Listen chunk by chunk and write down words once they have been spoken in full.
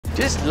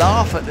Just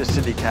laugh at the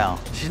silly cow.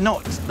 She's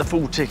not the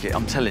full ticket,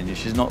 I'm telling you,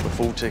 she's not the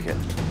full ticket.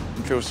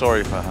 I feel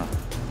sorry for her.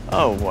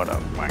 Oh, what a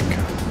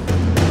wanker.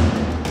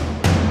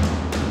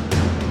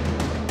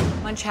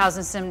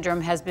 Munchausen syndrome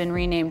has been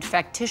renamed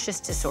factitious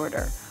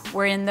disorder,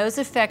 wherein those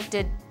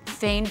affected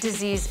feign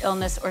disease,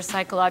 illness, or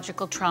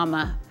psychological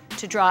trauma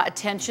to draw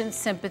attention,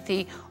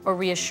 sympathy, or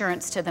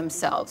reassurance to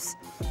themselves.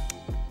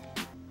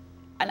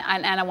 And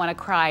I want to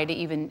cry to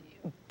even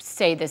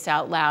say this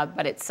out loud,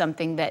 but it's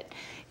something that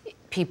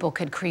people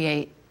could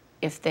create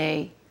if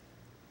they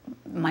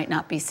might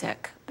not be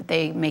sick, but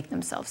they make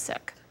themselves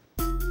sick.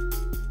 You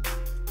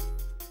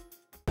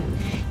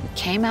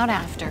came out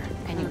after,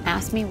 and you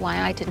asked me why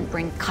I didn't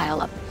bring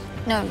Kyle up.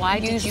 No, why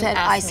you did you said,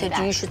 ask I me said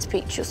that? you should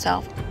speak to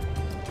yourself.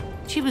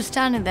 She was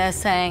standing there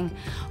saying,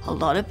 a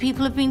lot of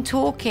people have been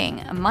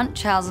talking, and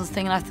Munchausen's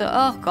thing, and I thought,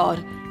 oh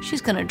God,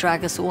 she's gonna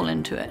drag us all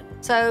into it.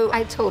 So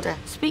I told her,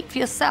 speak for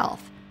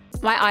yourself.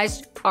 My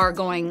eyes are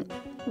going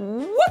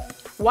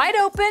whoop, wide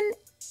open,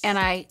 and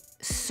I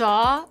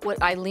saw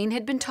what Eileen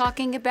had been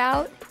talking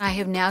about. I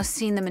have now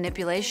seen the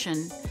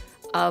manipulation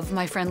of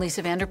my friend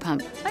Lisa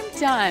Vanderpump. I'm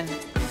done.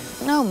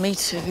 No, me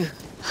too.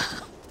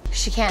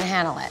 She can't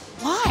handle it.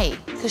 Why?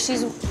 Because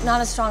she's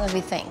not as strong as we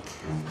think.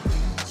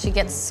 She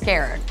gets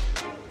scared.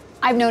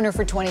 I've known her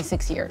for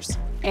 26 years,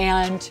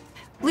 and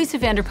Lisa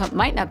Vanderpump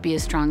might not be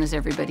as strong as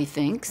everybody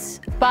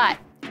thinks, but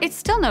it's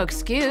still no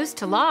excuse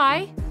to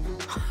lie.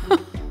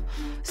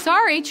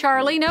 Sorry,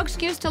 Charlie, no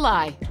excuse to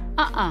lie.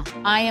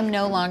 I am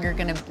no longer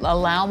gonna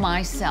allow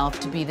myself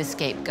to be the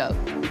scapegoat.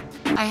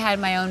 I had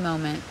my own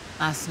moment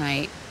last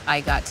night.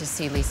 I got to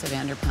see Lisa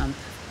Vanderpump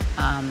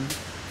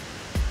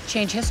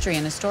change history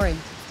in a story.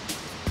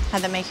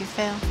 How'd that make you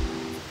feel?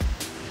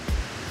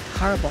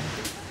 Horrible.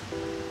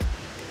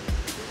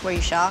 Were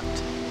you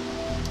shocked?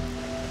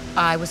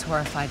 I was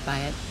horrified by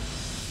it.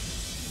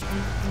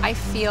 I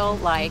feel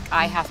like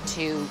I have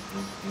to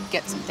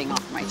get something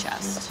off my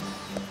chest.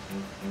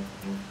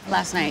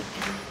 Last night,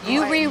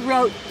 you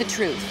rewrote the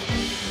truth.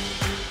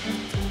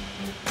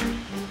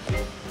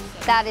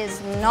 That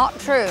is not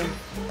true.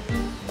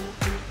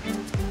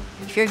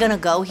 If you're gonna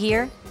go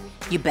here,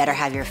 you better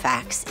have your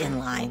facts in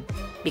line,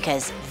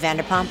 because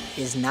Vanderpump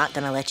is not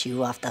gonna let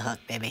you off the hook,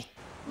 baby.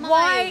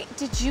 Why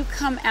did you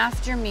come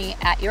after me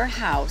at your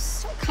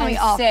house and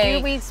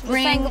say,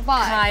 bring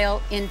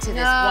Kyle into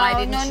this? Why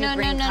didn't you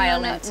bring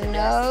Kyle into this?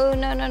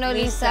 No,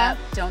 Lisa.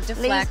 Don't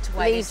deflect.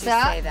 Why did you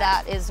say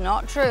that? That is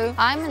not true.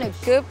 I'm in a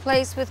good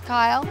place with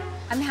Kyle.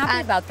 I'm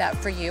happy about that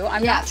for you.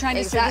 I'm not trying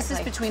to say this is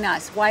between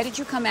us. Why did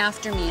you come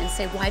after me and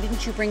say, why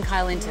didn't you bring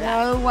Kyle into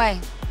that? No way.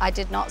 I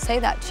did not say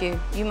that to you.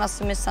 You must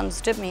have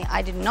misunderstood me.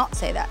 I did not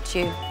say that to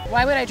you.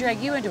 Why would I drag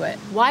you into it?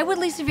 Why would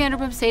Lisa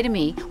Vanderpump say to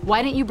me,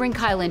 why didn't you bring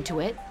Kyle into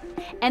it?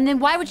 And then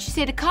why would she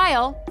say to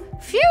Kyle,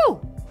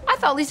 phew, I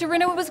thought Lisa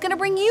Rinna was gonna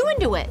bring you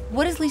into it.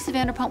 What does Lisa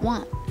Vanderpump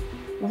want?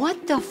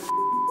 What the f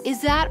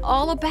is that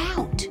all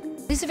about?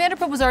 Lisa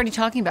Vanderpump was already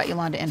talking about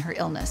Yolanda and her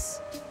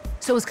illness.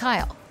 So was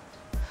Kyle.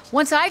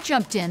 Once I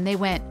jumped in, they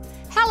went,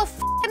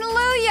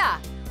 hallelujah!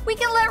 We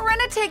can let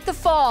Rinna take the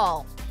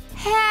fall.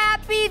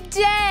 Happy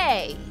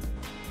day.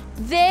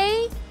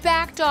 They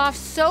backed off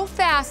so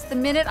fast the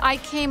minute I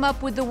came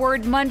up with the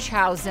word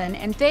Munchausen,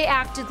 and they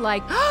acted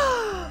like,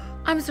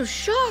 I'm so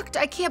shocked.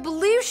 I can't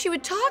believe she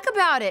would talk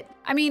about it.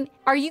 I mean,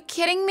 are you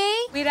kidding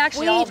me? We'd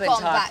actually all been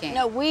talking.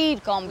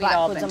 We'd gone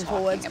backwards and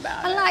forwards. And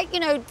like, you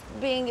know,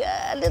 being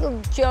a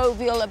little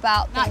jovial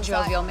about things.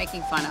 Not jovial,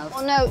 making fun of.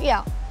 Well, no,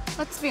 yeah.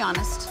 Let's be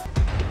honest.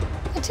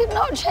 I did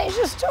not change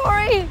the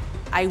story.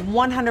 I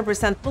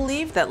 100%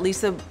 believe that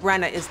Lisa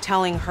Rinna is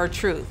telling her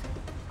truth.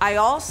 I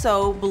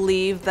also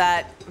believe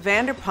that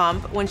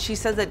Vanderpump, when she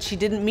says that she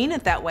didn't mean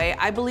it that way,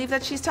 I believe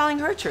that she's telling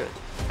her truth.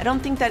 I don't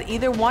think that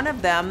either one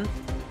of them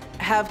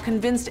have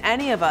convinced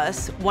any of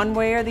us one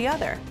way or the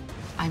other.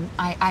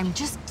 I'm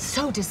just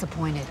so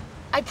disappointed.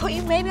 I put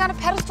you maybe on a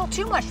pedestal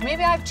too much.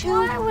 Maybe I have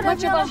too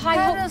much of a high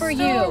hope for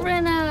you.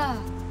 Rinna?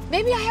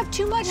 Maybe I have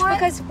too much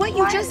because what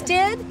you just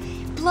did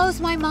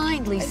blows my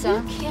mind, Lisa.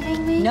 Are you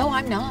kidding me? No,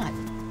 I'm not.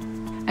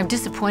 I'm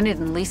disappointed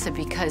in Lisa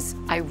because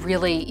I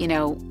really, you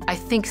know, I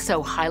think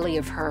so highly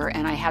of her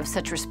and I have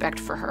such respect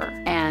for her.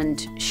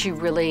 And she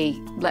really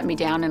let me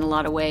down in a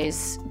lot of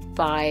ways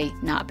by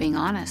not being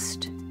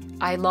honest.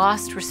 I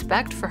lost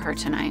respect for her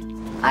tonight.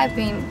 I've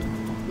been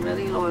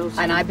really loyal to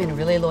you. And I've been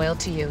really loyal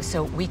to you,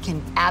 so we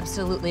can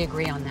absolutely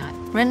agree on that.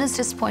 Rinna's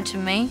disappointed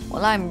in me.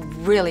 Well, I'm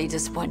really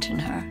disappointed in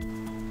her.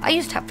 I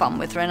used to have fun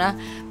with Rinna,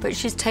 but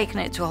she's taken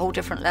it to a whole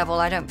different level.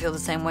 I don't feel the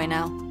same way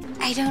now.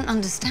 I don't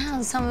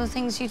understand some of the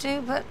things you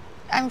do, but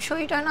I'm sure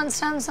you don't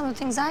understand some of the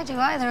things I do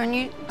either, and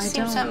you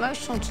seem so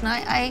emotional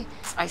tonight.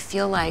 I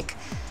feel like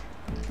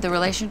the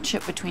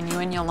relationship between you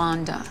and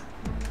Yolanda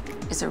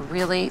is a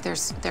really,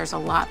 there's a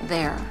lot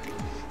there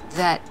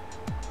that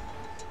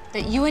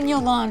you and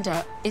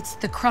Yolanda, it's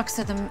the crux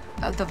of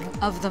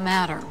the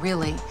matter,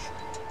 really.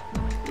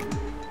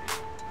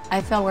 I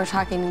feel we're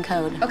talking in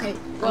code. Okay.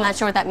 Well, I'm not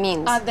sure what that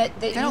means.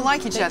 They don't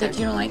like each other. That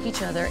you don't like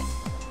each other.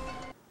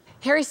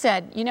 Harry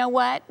said, you know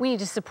what? We need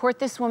to support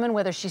this woman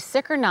whether she's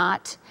sick or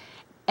not.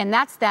 And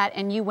that's that,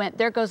 and you went,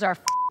 there goes our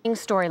f***ing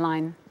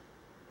storyline.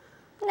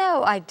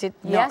 No, I did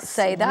not Yes,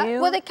 say that. you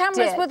Well, the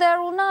cameras did. were there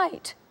all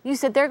night. You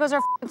said, there goes our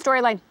f***ing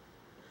storyline.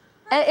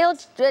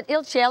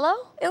 Il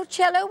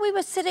Cello, we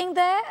were sitting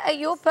there at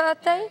your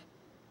birthday.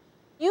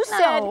 You No.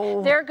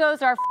 said, there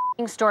goes our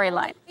f***ing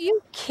storyline. Are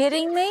you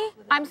kidding me?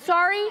 I'm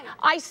sorry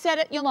I said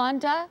it,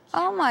 Yolanda.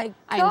 Oh, my God.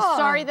 I'm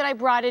sorry that I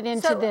brought it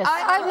into So this.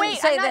 I wouldn't Wait,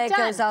 say I'm not there done.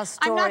 goes our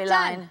I'm not done.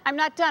 storyline. I'm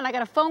not done. I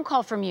got a phone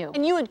call from you.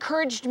 And you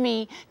encouraged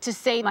me to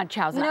say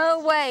Munchausen. No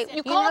way.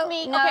 You called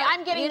me. No, okay,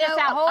 I'm getting you this know,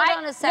 out. Hold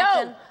on a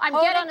second. No, I'm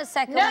hold getting, on a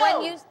second. No.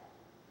 When you...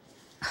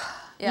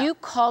 Yeah. You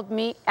called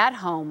me at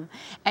home,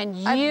 and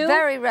you... I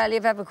very rarely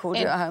have ever called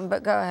you at home,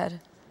 but go ahead.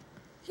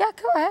 Yeah,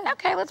 go ahead.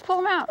 Okay, let's pull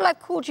them out. Well, I've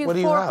called you What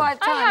do you 4 or have? 5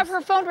 times. I have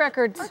her phone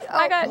records.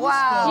 I got.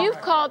 wow.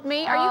 You've called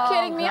me. Are you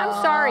kidding me? I'm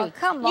God. sorry.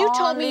 Come You on,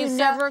 told me Lisa. you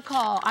never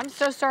call. I'm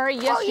so sorry.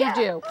 Yes, Oh, yeah.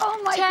 you do.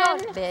 Oh, my 10 God,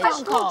 bitch. phone I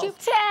called calls. you-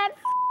 10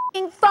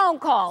 f***ing phone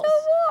calls. So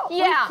what?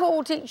 Yeah. We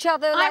called each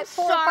other like I'm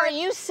 4 or 5 sorry.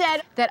 You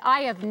said that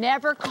I have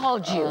never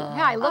called you.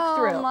 Yeah, I looked Oh,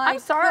 through. my I'm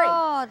sorry.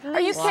 God, Are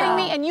you Lisa. kidding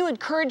me? And you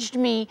encouraged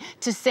me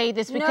to say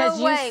this because no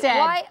you way. said.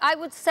 Why? I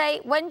would say,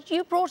 when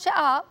you brought it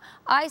up,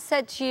 I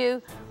said to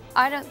you,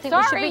 I don't think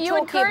we should Sorry, be you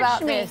talking encouraged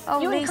about me. this. Oh,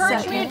 you Lisa,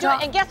 encouraged me to do it,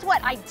 can't- and guess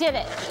what? I did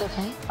it.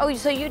 Okay. Oh,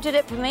 so you did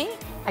it for me?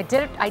 I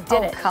did it. I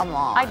did it. Come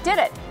on. I did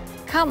it.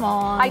 Come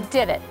on. I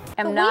did it.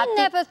 But I'm not we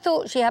the- never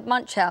thought she had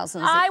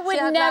Munchausen's. I She would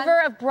had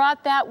never have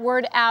brought that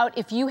word out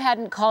if you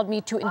hadn't called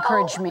me to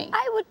encourage me.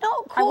 I would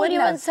not call wouldn't you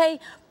have. and say,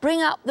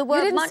 bring up the word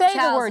You didn't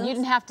Munchausen's. say the word. You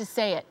didn't have to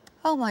say it.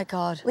 Oh, my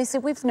God. Lisa,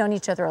 we've known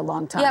each other a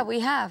long time. Yeah, we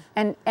have.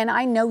 And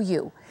I know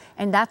you.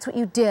 And that's what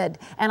you did.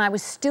 And I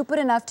was stupid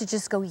enough to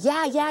just go,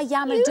 yeah, I'm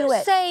gonna do it.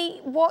 You say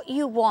what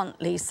you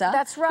want, Lisa.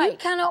 That's right. You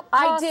cannot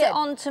I pass did. it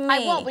on to me. I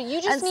won't, but you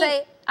just and need,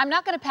 say, I'm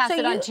not gonna pass So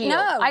it on you- to you.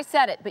 no. I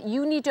said it, but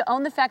you need to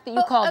own the fact that you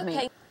Oh, called me.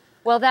 okay.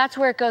 Well, that's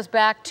where it goes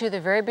back to the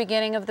very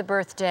beginning of the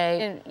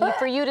birthday. And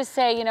for you to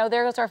say, you know,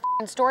 there goes our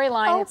f***ing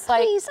storyline, oh, it's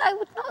like... please, I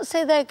would not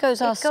say there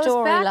goes our It goes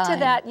storyline. back to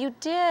that. You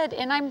did,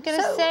 and I'm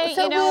gonna say,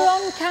 so you know...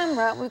 we're on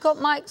camera, we've got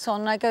mics on,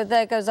 and I go,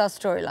 there goes our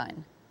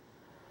storyline.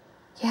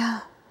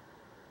 Yeah.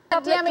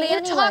 God damn it,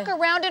 you talk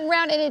around and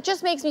round, and it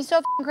just makes me so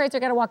f***ing crazy. I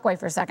gotta walk away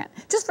for a second.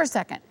 Just for a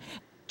second.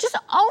 Just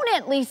own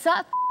it, Lisa.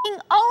 F***ing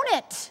own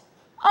it.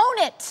 Own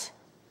it.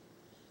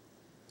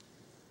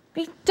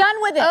 Be done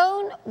with it.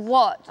 Own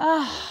what?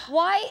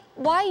 Why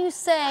are you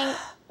saying...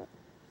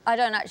 I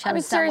don't actually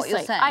understand what you're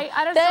seriously, saying.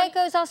 I don't there know-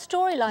 goes our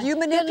storyline. You You're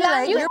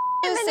manipulate. You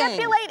You're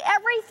manipulate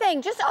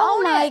everything. Just Oh,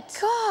 own my it.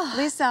 God.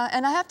 Lisa,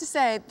 and I have to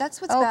say,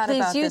 that's what's Oh, bad please,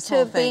 about you this two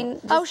whole have thing.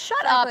 been... Oh, shut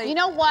up. Beverly, You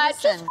know what?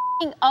 listen. Just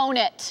f***ing own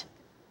it.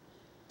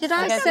 Did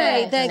I Okay.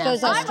 say there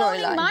goes our I'm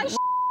owning storyline? my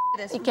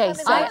Okay,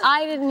 so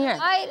I didn't hear it.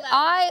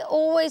 I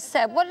always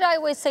said, what did I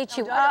always say to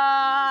you? Be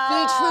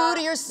true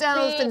to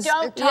yourself and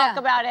don't yeah. talk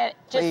about it.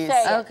 Just Please.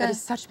 say it. Okay. That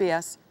is such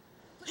BS.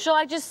 Shall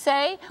I just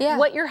say Yeah.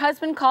 what your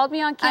husband called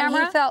me on And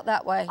camera? he felt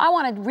that way. I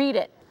want to read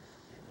it.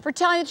 For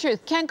telling the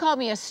truth, Ken called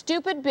me a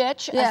stupid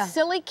bitch, Yeah. a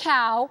silly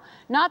cow,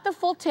 not the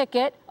full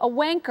ticket, a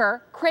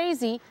wanker,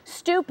 crazy,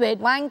 stupid.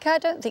 Wanker? I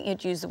don't think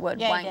you'd use the word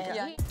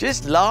wanker.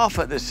 Just laugh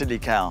at the silly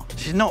cow.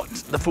 She's not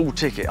the full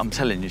ticket, I'm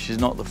telling you, she's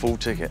not the full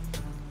ticket.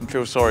 I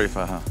feel sorry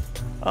for her.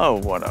 Oh,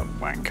 what a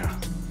wanker.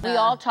 We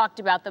all talked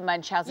about the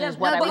Munchausen is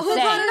what I was who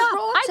saying. brought it up?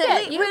 I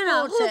did. You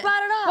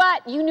brought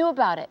it. But you knew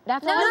about it.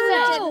 That's all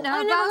I'm saying.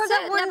 I never heard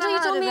that word until you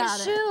told me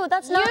it's true.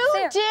 That's not You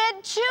fair.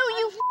 did too.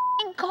 You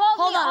f***ing called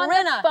Hold me on, on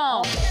Rinna. the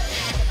phone.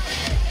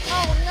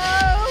 Oh,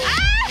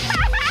 no.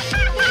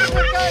 Things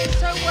were going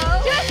so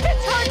well. Just to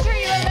torture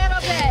you a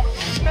little bit.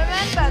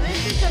 Remember,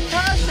 this is a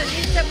person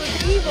you said was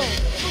evil.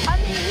 I'm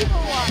the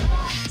evil one.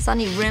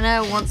 Sunny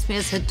Rinna wants me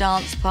as her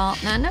dance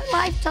partner. No,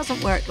 life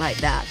doesn't work like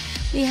that.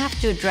 We have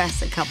to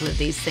address a couple of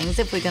these things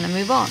if we're going to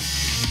move on.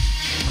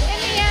 In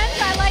the end,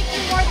 I like you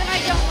more than I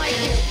don't like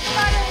you.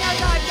 I don't know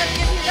that I'm going to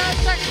give you that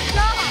second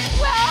chance.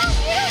 Well,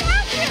 you don't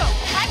have to.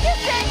 I'm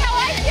just saying how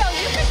I feel.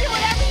 You can do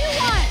whatever you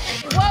want.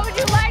 What would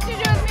you like to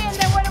do with me, and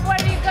then what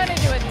are you going to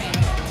do with me?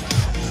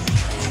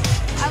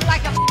 I'd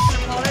like a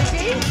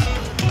apology.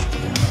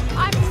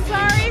 I'm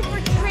sorry for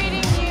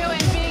treating you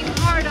and being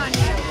hard on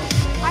you.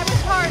 I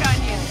was hard on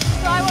you,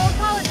 so I will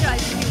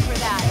apologize to you for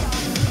that.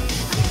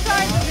 I'm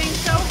sorry for being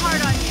so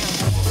hard on you.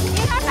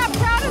 You know, I'm not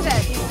proud of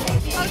this.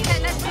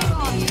 Okay, let's move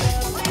on.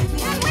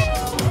 Can we?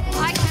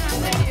 I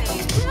can with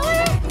you.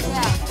 Really?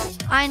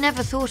 Yeah. I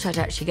never thought I'd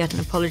actually get an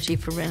apology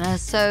for Rinna,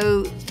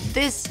 so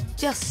this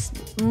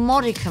just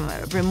modicum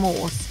of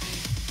remorse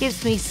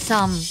gives me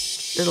some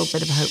little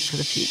bit of hope for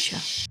the future.